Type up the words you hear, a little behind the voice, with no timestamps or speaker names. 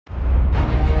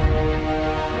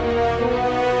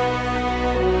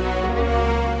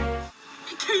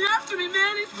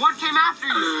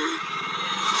There's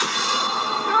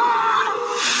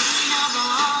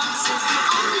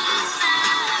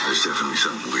definitely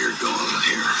something weird going on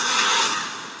here.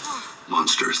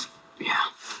 Monsters. Yeah.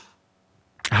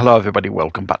 Hello everybody,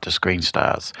 welcome back to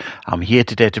Screenstars. I'm here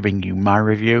today to bring you my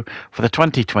review for the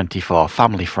 2024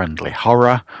 family-friendly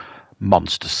horror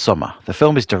Monster Summer. The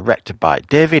film is directed by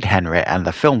David Henry and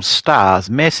the film stars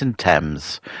Mason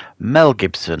Thames, Mel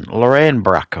Gibson, Lorraine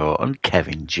Bracco and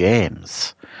Kevin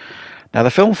James. Now the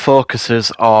film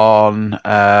focuses on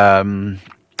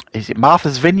is it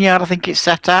Martha's Vineyard, I think it's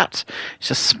set at?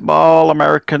 It's a small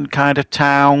American kind of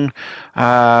town.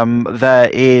 There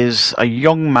is a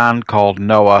young man called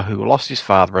Noah who lost his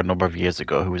father a number of years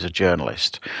ago, who was a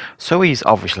journalist. So he's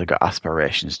obviously got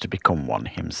aspirations to become one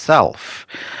himself.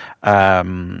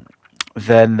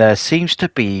 Then there seems to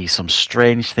be some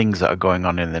strange things that are going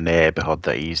on in the neighbourhood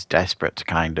that he's desperate to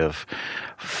kind of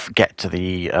get to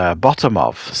the bottom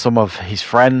of. Some of his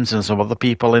friends and some other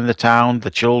people in the town,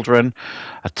 the children,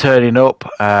 are turning up,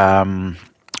 and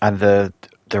they're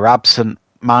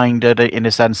absent-minded in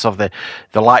a sense of the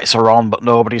lights are on but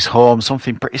nobody's home.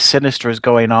 Something pretty sinister is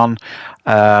going on,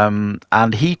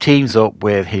 and he teams up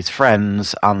with his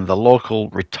friends and the local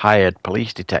retired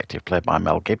police detective played by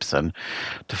Mel Gibson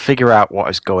to figure out what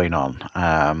is going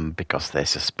on, because they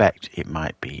suspect it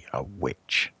might be a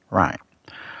witch. Right.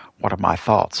 What are my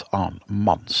thoughts on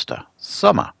Monster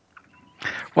Summer?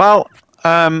 Well,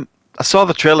 I saw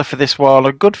the trailer for this one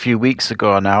a good few weeks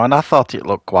ago now, and I thought it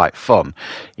looked quite fun.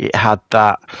 It had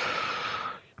that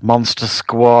Monster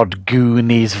Squad,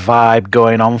 Goonies vibe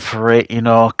going on for it, you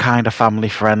know, kind of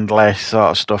family-friendly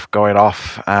sort of stuff going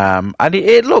off. And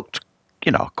it looked,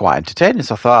 you know, quite entertaining,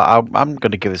 so I thought I'm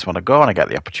going to give this one a go when I get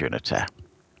the opportunity.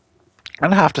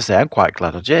 And I have to say, I'm quite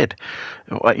glad I did.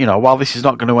 You know, while this is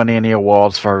not going to win any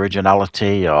awards for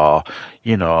originality or,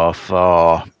 you know,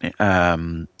 for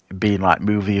being like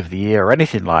movie of the year or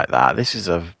anything like that, this is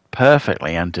a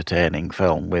perfectly entertaining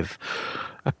film with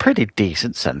a pretty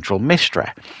decent central mystery.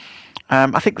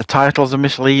 I think the title's a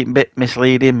bit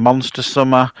misleading. Monster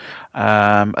Summer.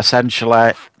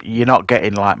 Essentially, you're not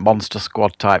getting like Monster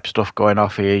Squad type stuff going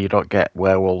off here. You don't get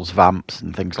werewolves, vamps,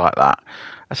 and things like that.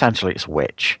 Essentially, it's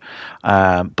witch.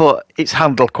 But it's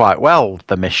handled quite well,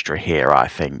 the mystery here, I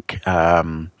think.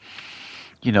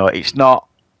 You know, it's not...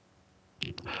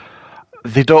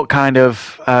 They don't kind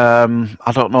of,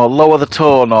 I don't know, lower the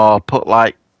tone or put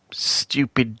like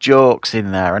stupid jokes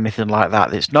in there or anything like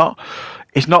that. It's not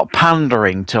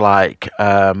pandering to like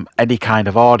any kind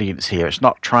of audience here. It's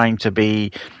not trying to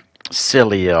be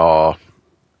silly or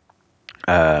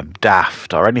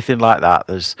daft or anything like that.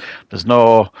 There's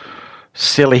no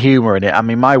silly humour in it. I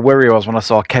mean, my worry was when I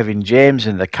saw Kevin James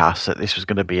in the cast that this was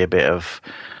going to be a bit of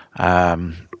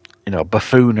you know,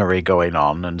 buffoonery going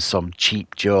on and some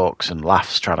cheap jokes and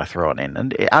laughs trying to throw in,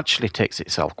 and it actually takes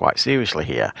itself quite seriously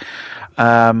here,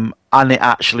 and it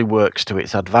actually works to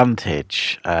its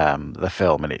advantage, the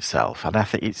film in itself, and I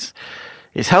think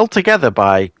it's held together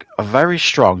by a very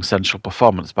strong central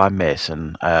performance by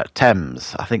Mason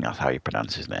Thames. I think that's how you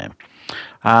pronounce his name.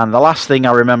 And the last thing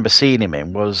I remember seeing him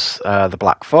in was The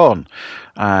Black Phone.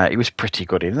 He was pretty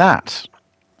good in that,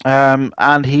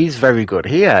 and he's very good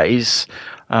here. He's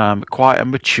quite a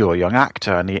mature young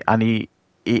actor, and he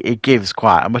gives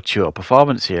quite a mature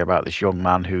performance here about this young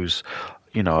man who's,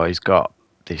 you know, he's got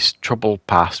this troubled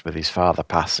past with his father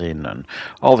passing and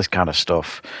all this kind of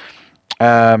stuff.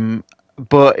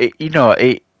 But it, you know,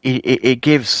 it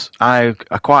gives a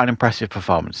quite an impressive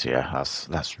performance here.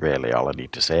 That's really all I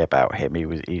need to say about him.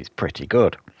 He's pretty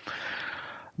good.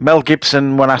 Mel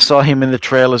Gibson, when I saw him in the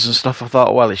trailers and stuff, I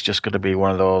thought, well, it's just going to be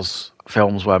one of those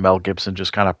films where Mel Gibson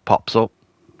just kind of pops up,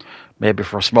 maybe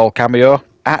for a small cameo.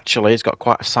 Actually, he's got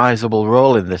quite a sizable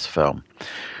role in this film.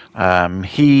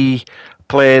 He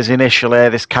plays initially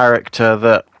this character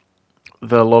that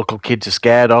the local kids are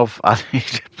scared of. I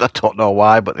don't know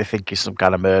why, but they think he's some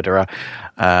kind of murderer.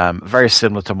 Very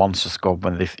similar to Monster Squad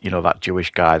when they, you know, that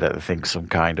Jewish guy that they think some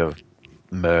kind of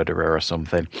murderer or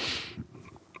something.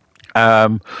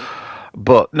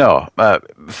 But no,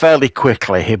 fairly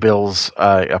quickly he builds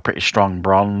a pretty strong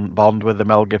bond with the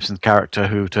Mel Gibson character,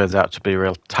 who turns out to be a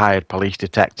real tired police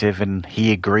detective, and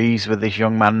he agrees with this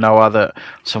young man Noah that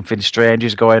something strange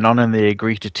is going on, and they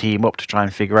agree to team up to try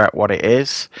and figure out what it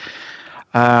is.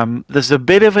 There's a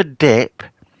bit of a dip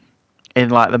in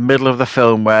like the middle of the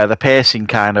film where the pacing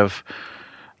kind of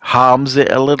harms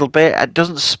it a little bit. It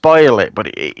doesn't spoil it,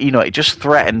 but it just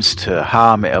threatens to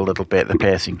harm it a little bit, the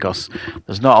pacing, because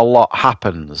there's not a lot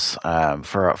happens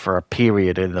for a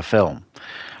period in the film.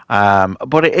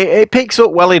 But it picks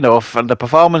up well enough, and the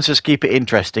performances keep it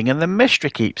interesting, and the mystery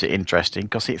keeps it interesting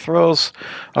because it throws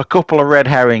a couple of red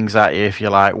herrings at you, if you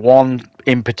like. One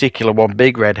in particular, one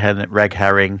big red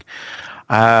herring,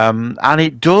 and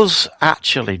it does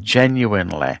actually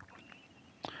genuinely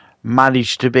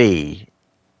manage to be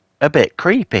a bit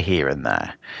creepy here and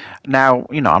there. Now,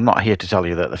 I'm not here to tell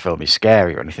you that the film is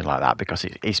scary or anything like that because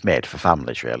it's made for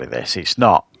families, really. It's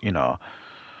not,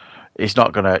 it's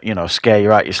not going to, scare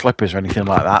you out your slippers or anything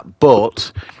like that.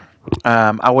 But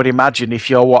I would imagine if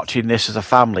you're watching this as a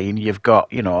family and you've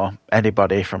got,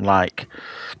 anybody from like,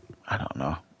 I don't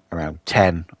know, around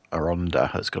 10 or under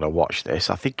that's going to watch this,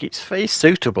 I think it's very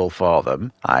suitable for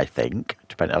them, I think,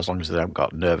 depending as long as they haven't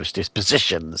got nervous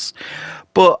dispositions.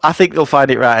 But I think they'll find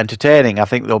it right entertaining. I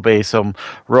think there'll be some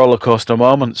roller coaster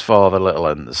moments for the little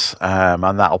uns,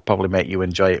 and that'll probably make you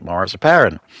enjoy it more as a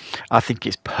parent. I think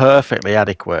it's perfectly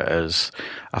adequate as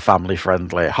a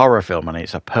family-friendly horror film, and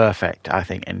it's a perfect, I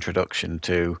think, introduction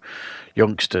to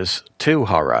youngsters to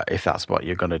horror, if that's what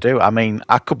you're going to do. I mean,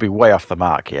 I could be way off the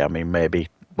mark here. I mean, maybe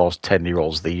most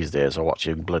 10-year-olds these days are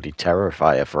watching bloody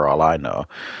Terrifier for all I know.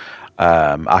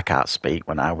 I can't speak.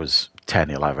 When I was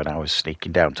 10, 11, I was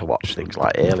sneaking down to watch things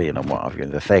like Alien and what have you,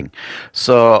 The Thing.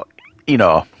 So, in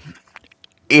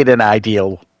an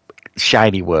ideal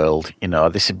shiny world,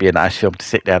 this would be a nice film to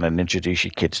sit down and introduce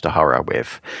your kids to horror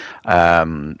with.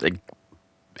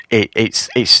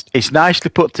 It's nicely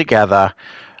put together.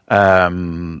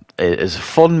 There's a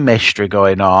fun mystery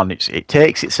going on. It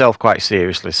takes itself quite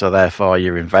seriously, so therefore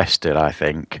you're invested, I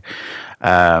think.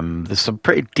 There's some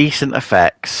pretty decent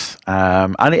effects,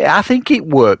 and I think it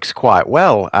works quite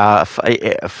well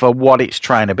for what it's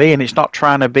trying to be, and it's not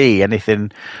trying to be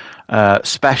anything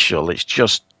special. It's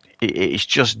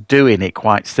just doing it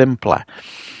quite simply.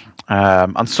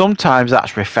 And sometimes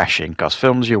that's refreshing because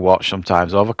films you watch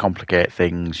sometimes overcomplicate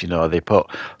things. They put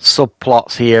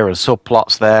subplots here and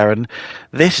subplots there, and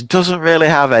this doesn't really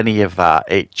have any of that.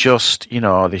 It just,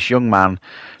 this young man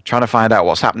trying to find out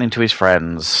what's happening to his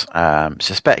friends,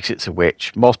 suspects it's a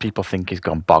witch. Most people think he's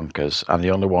gone bonkers, and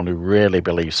the only one who really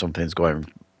believes something's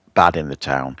going bad in the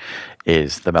town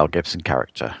is the Mel Gibson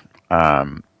character.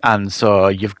 And so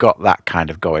you've got that kind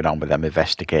of going on with them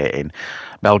investigating.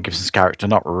 Mel Gibson's character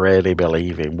not really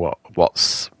believing what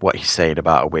he's saying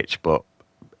about a witch, but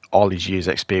all his years'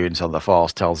 experience on the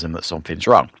force tells him that something's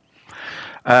wrong.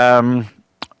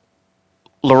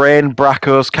 Lorraine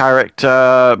Bracco's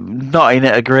character, not in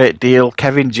it a great deal.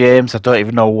 Kevin James, I don't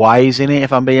even know why he's in it,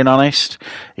 if I'm being honest.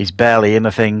 He's barely in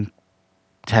the thing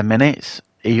 10 minutes,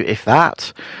 if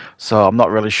that. So I'm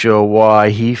not really sure why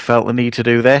he felt the need to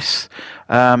do this.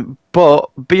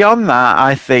 But beyond that,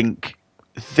 I think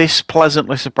this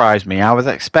pleasantly surprised me. I was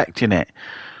expecting it.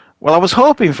 Well, I was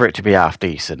hoping for it to be half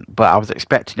decent, but I was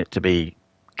expecting it to be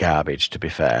garbage, to be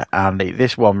fair. And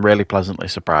this one really pleasantly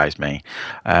surprised me.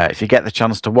 If you get the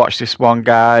chance to watch this one,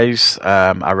 guys,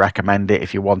 I recommend it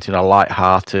if you're wanting a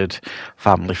light-hearted,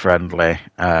 family-friendly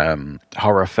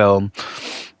horror film.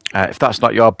 If that's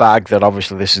not your bag, then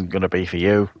obviously this isn't going to be for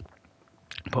you.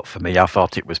 But for me, I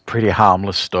thought it was pretty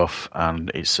harmless stuff, and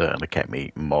it certainly kept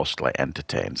me mostly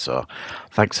entertained. So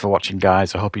thanks for watching,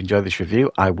 guys. I hope you enjoyed this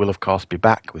review. I will, of course, be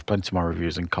back with plenty more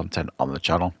reviews and content on the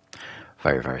channel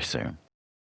very, very soon.